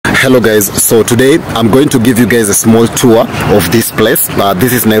Hello guys, so today I'm going to give you guys a small tour of this place.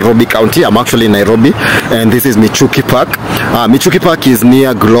 This is Nairobi County. I'm actually in Nairobi, and this is MICHUKI Park. MICHUKI Park is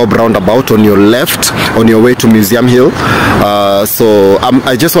near Globe Roundabout on your left on your way to Museum Hill. So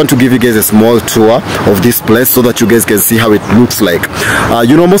I just want to give you guys a small tour of this place so that you guys can see how it looks like.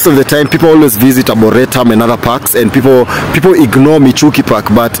 You know, most of the time people always visit Arboretum and other parks, and people ignore MICHUKI Park.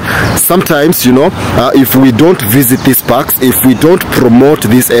 But sometimes, you know, if we don't visit these parks, if we don't promote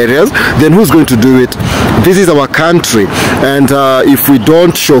these areas, then who's going to do it? This is our country, and if we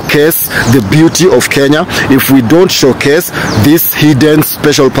don't showcase the beauty of Kenya, if we don't showcase these hidden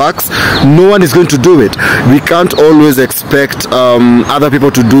special parks, no one is going to do it. We can't always expect other people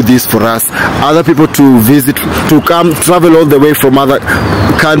to do this for us, other people to visit, to come travel all the way from other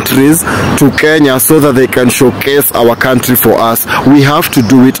countries to Kenya so that they can showcase our country for us. We have to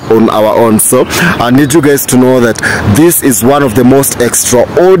do it on our own. So I need you guys to know that this is one of the most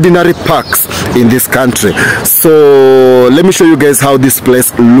extraordinary parks in this country. So let me show you guys how this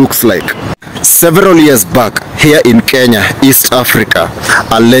place looks like. Several years back, here in Kenya, East Africa,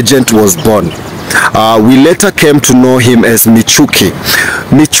 a legend was born. We later came to know him as MICHUKI.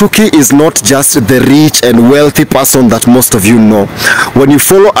 MICHUKI is not just the rich and wealthy person that most of you know. When you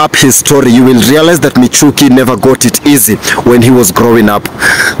follow up his story, you will realize that MICHUKI never got it easy when he was growing up.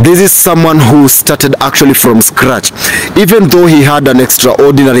 This is someone who started actually from scratch. Even though he had an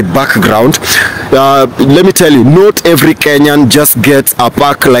extraordinary background, let me tell you, not every Kenyan just gets a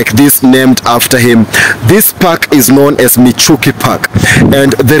park like this named after him. This park is known as MICHUKI Park,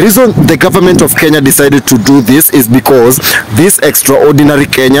 and the reason the government of Kenya decided to do this is because this extraordinary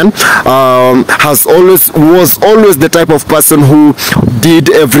Kenyan was always the type of person who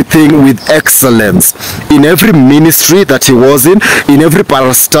did everything with excellence. In every ministry that he was in every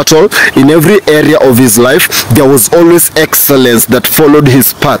parastatal, in every area of his life, there was always excellence that followed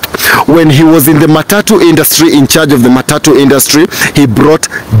his path. When he was in the matatu industry, in charge of the matatu industry, he brought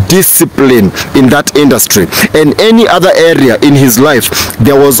discipline in that industry. And any other area in his life,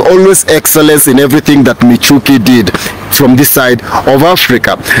 there was always excellence in everything that MICHUKI did from this side of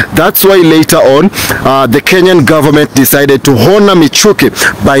Africa. That's why later on, the Kenyan government decided to honor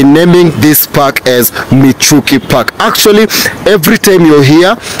MICHUKI by naming this park as MICHUKI Park. Actually, every time you're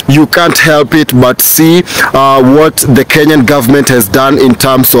here, you can't help it but see what the Kenyan government has done in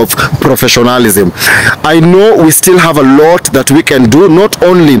terms of professionalism. I know we still have a lot that we can do, not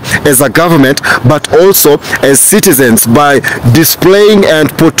only as a government, but also as citizens, by displaying and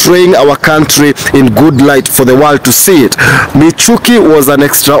portraying our country in good light for the world to see it. MICHUKI was an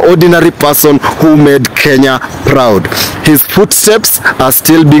extraordinary person who made Kenya proud. His footsteps are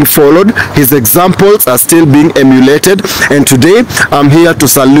still being followed, his examples are still being emulated, and today I'm here to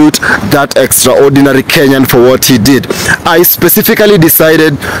salute that extraordinary Kenyan for what he did. I specifically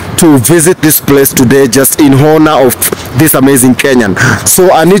decided to visit this place today just in honor of this amazing Kenyan.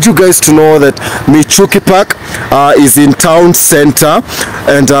 So I need you guys to know that MICHUKI Park is in town center,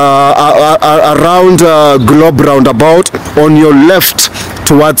 and around Globe Roundabout on your left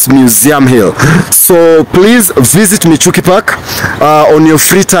towards Museum Hill. So please visit MICHUKI Park on your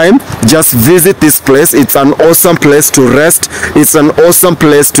free time. Just visit this place. It's an awesome place to rest. It's an awesome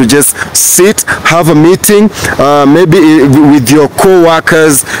place to just sit, have a meeting, maybe with your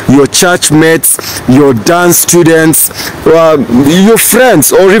co-workers, your church mates, your dance students, your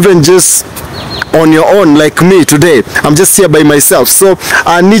friends, or even just on your own like me today. I'm just here by myself. So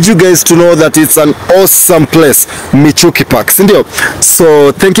I need you guys to know that it's an awesome place, MICHUKI Park.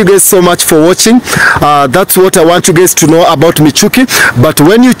 So thank you guys so much for watching. That's what I want you guys to know about MICHUKI. But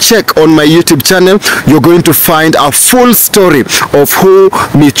when you check on my YouTube channel, you're going to find a full story of who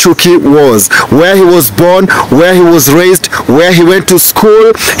MICHUKI was, where he was born, where he was raised, where he went to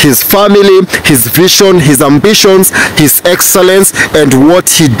school, his family, his vision, his ambitions, his excellence, and what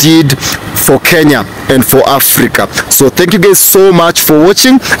he did for Kenya and for Africa. So thank you guys so much for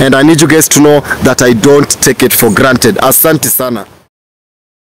watching, and I need you guys to know that I don't take it for granted. Asante sana.